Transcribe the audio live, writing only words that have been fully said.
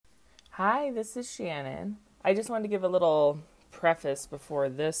Hi, this is Shannon. I just wanted to give a little preface before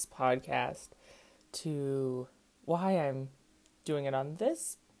this podcast to why I'm doing it on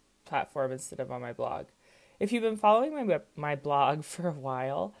this platform instead of on my blog. If you've been following my blog for a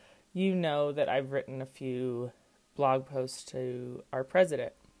while, you know that I've written a few blog posts to our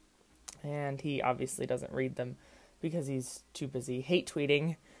president, and he obviously doesn't read them because he's too busy hate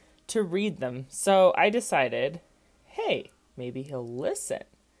tweeting to read them. So I decided, hey, maybe he'll listen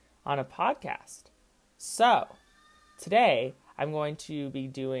on a podcast. So today I'm going to be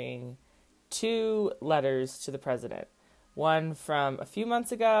doing 2 letters to the president. One from a few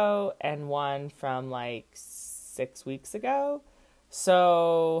months ago and one from like 6 weeks ago.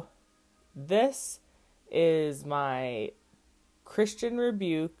 So this is my Christian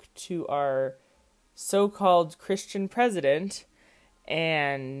rebuke to our so-called Christian president,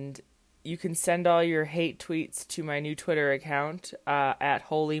 and you can send all your hate tweets to my new Twitter account at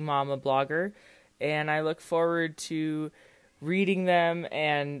Holy Mama Blogger, and I look forward to reading them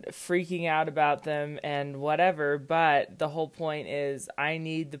and freaking out about them and whatever, but the whole point is I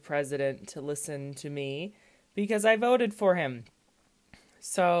need the president to listen to me because I voted for him.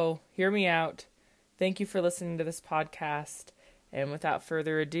 So hear me out. Thank you for listening to this podcast, and without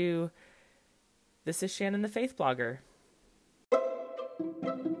further ado, this is Shannon the Faith Blogger.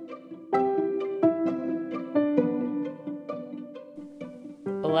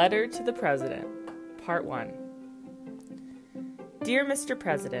 A Letter to the President, Part 1. Dear Mr.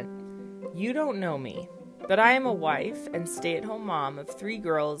 President, you don't know me, but I am a wife and stay-at-home mom of 3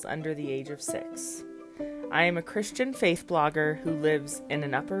 girls under the age of 6. I am a Christian faith blogger who lives in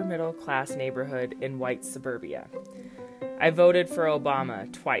an upper-middle-class neighborhood in white suburbia. I voted for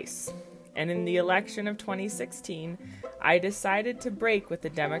Obama twice, and in the election of 2016, I decided to break with the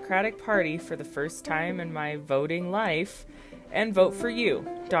Democratic Party for the first time in my voting life and vote for you,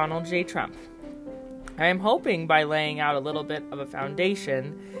 Donald J. Trump. I am hoping by laying out a little bit of a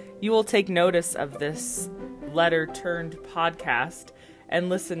foundation, you will take notice of this letter-turned-podcast and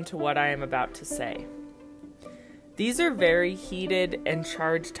listen to what I am about to say. These are very heated and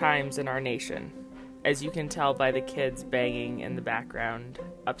charged times in our nation, as you can tell by the kids banging in the background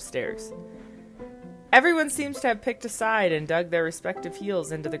upstairs. Everyone seems to have picked a side and dug their respective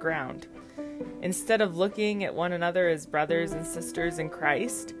heels into the ground. Instead of looking at one another as brothers and sisters in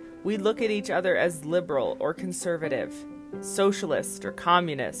Christ, we look at each other as liberal or conservative, socialist or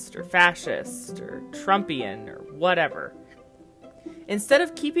communist or fascist or Trumpian or whatever. Instead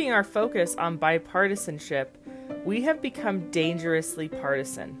of keeping our focus on bipartisanship, we have become dangerously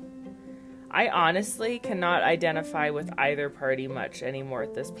partisan. I honestly cannot identify with either party much anymore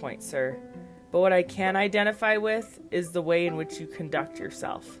at this point, sir. But what I can identify with is the way in which you conduct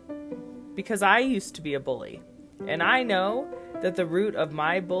yourself. Because I used to be a bully, and I know that the root of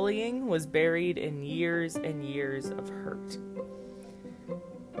my bullying was buried in years and years of hurt.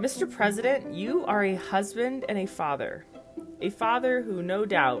 Mr. President, you are a husband and a father who no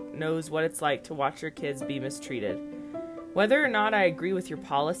doubt knows what it's like to watch your kids be mistreated. Whether or not I agree with your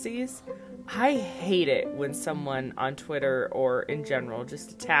policies, I hate it when someone on Twitter or in general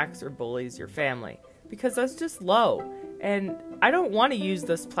just attacks or bullies your family, because that's just low. And I don't want to use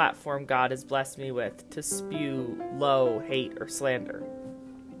this platform God has blessed me with to spew low hate or slander.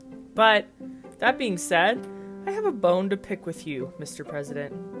 But that being said, I have a bone to pick with you, Mr.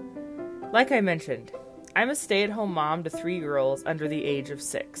 President. Like I mentioned, I'm a stay-at-home mom to 3 girls under the age of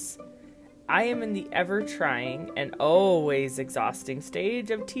 6. I am in the ever-trying and always exhausting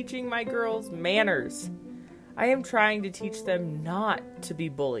stage of teaching my girls manners. I am trying to teach them not to be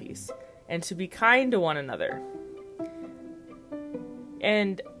bullies and to be kind to one another.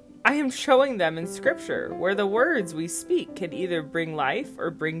 And I am showing them in Scripture where the words we speak can either bring life or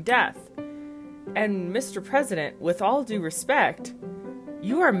bring death. And Mr. President, with all due respect,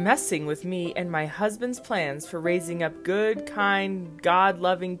 you are messing with me and my husband's plans for raising up good, kind,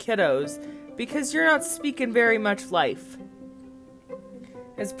 God-loving kiddos because you're not speaking very much life.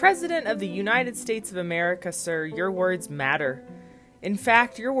 As President of the United States of America, sir, your words matter. In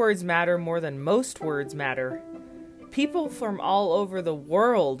fact, your words matter more than most words matter. People from all over the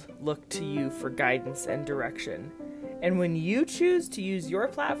world look to you for guidance and direction. And when you choose to use your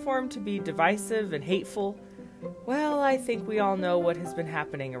platform to be divisive and hateful, well, I think we all know what has been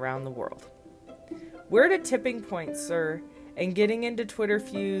happening around the world. We're at a tipping point, sir, and getting into Twitter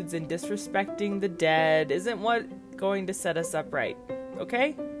feuds and disrespecting the dead isn't what going to set us up right,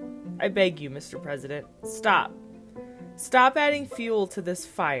 okay? I beg you, Mr. President, stop. Stop adding fuel to this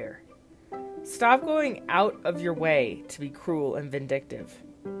fire. Stop going out of your way to be cruel and vindictive.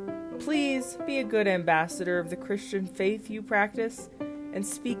 Please be a good ambassador of the Christian faith you practice and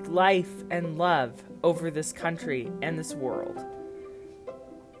speak life and love over this country and this world.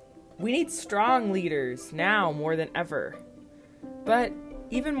 We need strong leaders now more than ever. But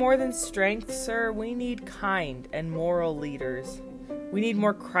even more than strength, sir, we need kind and moral leaders. We need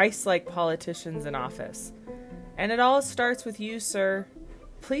more Christ-like politicians in office. And it all starts with you, sir.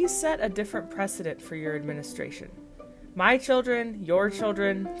 Please set a different precedent for your administration. My children, your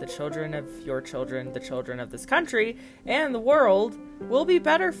children, the children of your children, the children of this country, and the world will be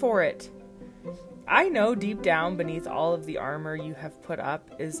better for it. I know deep down beneath all of the armor you have put up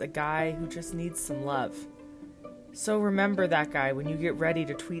is a guy who just needs some love. So remember that guy when you get ready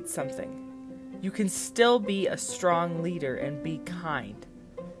to tweet something. You can still be a strong leader and be kind.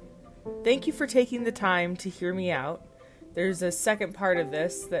 Thank you for taking the time to hear me out. There's a second part of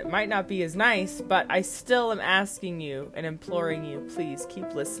this that might not be as nice, but I still am asking you and imploring you, please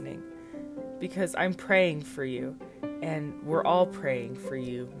keep listening. Because I'm praying for you, and we're all praying for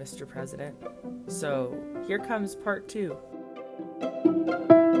you, Mr. President. So, here comes part 2.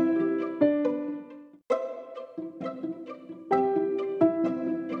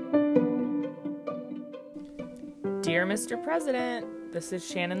 Dear Mr. President, this is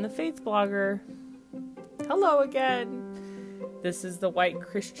Shannon the Faith Blogger. Hello again. This is the white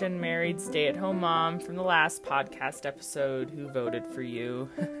Christian married stay-at-home mom from the last podcast episode who voted for you.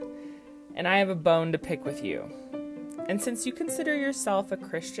 And I have a bone to pick with you. And since you consider yourself a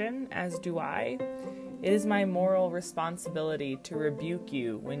Christian, as do I, it is my moral responsibility to rebuke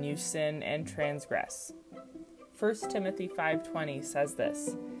you when you sin and transgress. 1 Timothy 5:20 says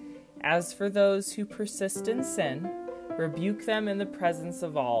this, "As for those who persist in sin, rebuke them in the presence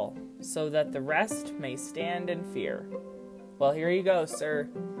of all, so that the rest may stand in fear." Well, here you go, sir.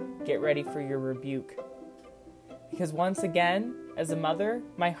 Get ready for your rebuke. Because once again, as a mother,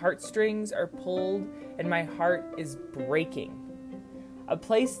 my heartstrings are pulled and my heart is breaking. A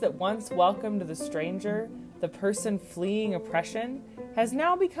place that once welcomed the stranger, the person fleeing oppression, has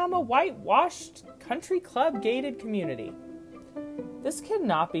now become a whitewashed country club gated community. This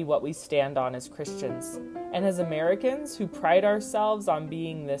cannot be what we stand on as Christians. And as Americans who pride ourselves on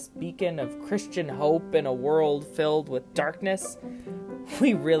being this beacon of Christian hope in a world filled with darkness,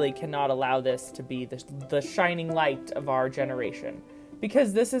 we really cannot allow this to be the shining light of our generation.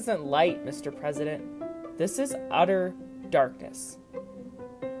 Because this isn't light, Mr. President. This is utter darkness.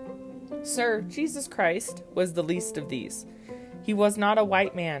 Sir, Jesus Christ was the least of these. He was not a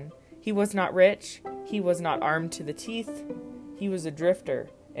white man. He was not rich. He was not armed to the teeth. He was a drifter,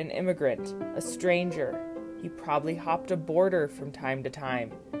 an immigrant, a stranger. He probably hopped a border from time to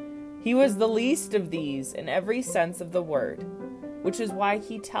time. He was the least of these in every sense of the word, which is why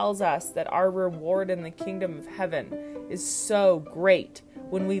he tells us that our reward in the kingdom of heaven is so great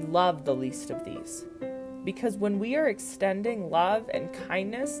when we love the least of these. Because when we are extending love and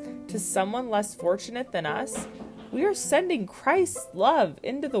kindness to someone less fortunate than us, we are sending Christ's love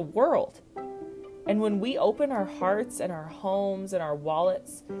into the world. And when we open our hearts and our homes and our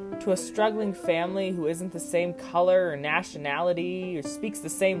wallets to a struggling family who isn't the same color or nationality or speaks the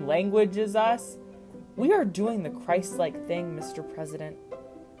same language as us, we are doing the Christ-like thing, Mr. President.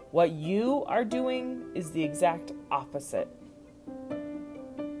 What you are doing is the exact opposite.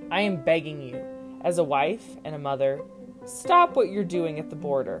 I am begging you, as a wife and a mother, stop what you're doing at the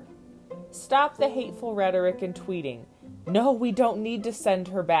border. Stop the hateful rhetoric and tweeting. No, we don't need to send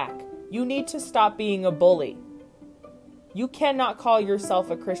her back. You need to stop being a bully. You cannot call yourself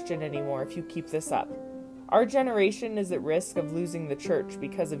a Christian anymore if you keep this up. Our generation is at risk of losing the church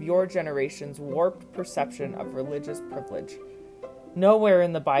because of your generation's warped perception of religious privilege. Nowhere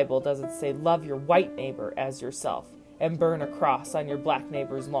in the Bible does it say love your white neighbor as yourself and burn a cross on your black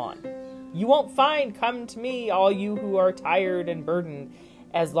neighbor's lawn. You won't find, "Come to me, all you who are tired and burdened,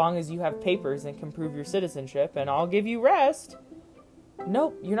 as long as you have papers and can prove your citizenship, and I'll give you rest."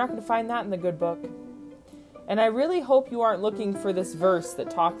 Nope, you're not going to find that in the good book. And I really hope you aren't looking for this verse that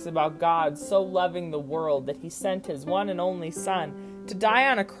talks about God so loving the world that he sent his one and only son to die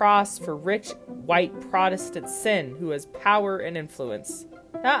on a cross for rich, white Protestant sin who has power and influence.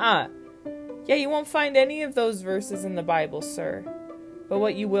 Yeah, you won't find any of those verses in the Bible, sir. But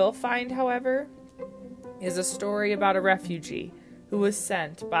what you will find, however, is a story about a refugee who was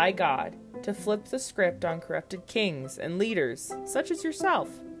sent by God to flip the script on corrupted kings and leaders, such as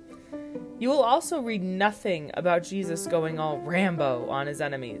yourself. You will also read nothing about Jesus going all Rambo on his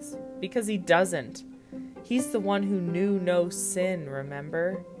enemies, because he doesn't. He's the one who knew no sin,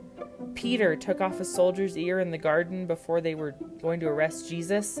 remember? Peter took off a soldier's ear in the garden before they were going to arrest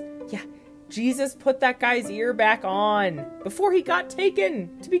Jesus. Yeah, Jesus put that guy's ear back on before he got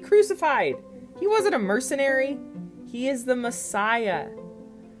taken to be crucified. He wasn't a mercenary. He is the Messiah.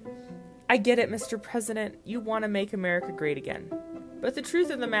 I get it, Mr. President. You want to make America great again. But the truth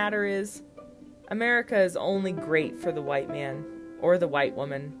of the matter is, America is only great for the white man or the white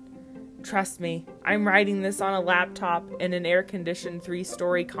woman. Trust me, I'm writing this on a laptop in an air-conditioned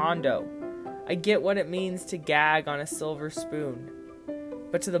 3-story condo. I get what it means to gag on a silver spoon.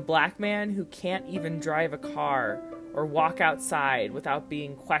 But to the black man who can't even drive a car or walk outside without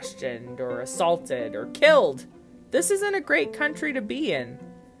being questioned or assaulted or killed, this isn't a great country to be in.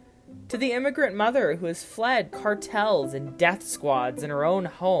 To the immigrant mother who has fled cartels and death squads in her own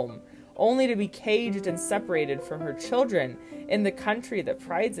home, only to be caged and separated from her children in the country that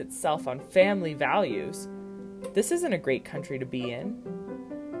prides itself on family values, this isn't a great country to be in.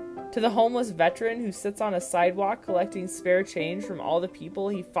 To the homeless veteran who sits on a sidewalk collecting spare change from all the people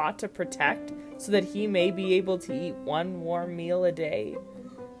he fought to protect so that he may be able to eat one warm meal a day,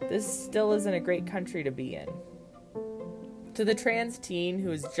 this still isn't a great country to be in. To the trans teen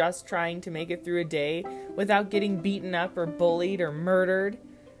who is just trying to make it through a day without getting beaten up or bullied or murdered,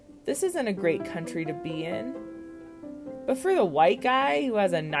 this isn't a great country to be in. But for the white guy who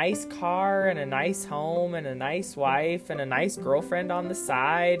has a nice car and a nice home and a nice wife and a nice girlfriend on the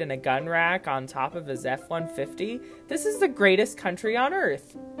side and a gun rack on top of his F-150, this is the greatest country on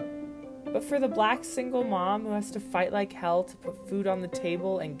earth. But for the black single mom who has to fight like hell to put food on the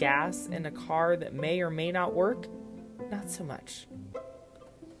table and gas in a car that may or may not work, not so much.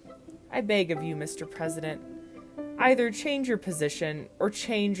 I beg of you, Mr. President, either change your position or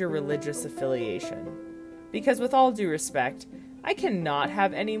change your religious affiliation. Because with all due respect, I cannot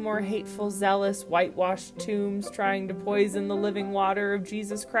have any more hateful, zealous, whitewashed tombs trying to poison the living water of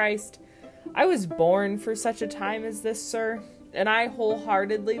Jesus Christ. I was born for such a time as this, sir, and I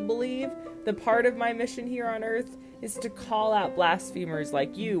wholeheartedly believe the part of my mission here on earth is to call out blasphemers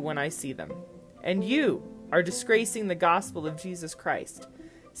like you when I see them. And you are disgracing the gospel of Jesus Christ,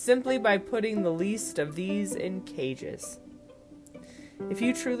 simply by putting the least of these in cages. If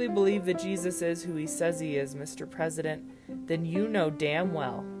you truly believe that Jesus is who he says he is, Mr. President, then you know damn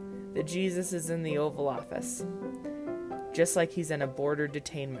well that Jesus is in the Oval Office, just like he's in a border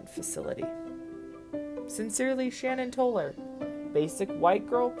detainment facility. Sincerely, Shannon Toller, basic white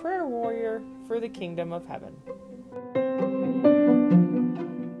girl prayer warrior for the kingdom of heaven.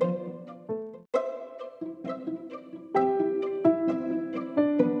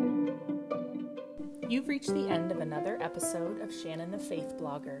 You've reached the end of another episode of Shannon the Faith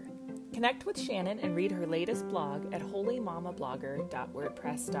Blogger. Connect with Shannon and read her latest blog at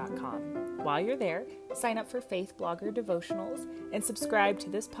holymamablogger.wordpress.com. While you're there, sign up for Faith Blogger devotionals and subscribe to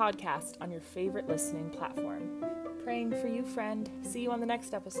this podcast on your favorite listening platform. Praying for you, friend. See you on the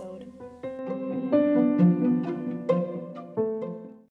next episode.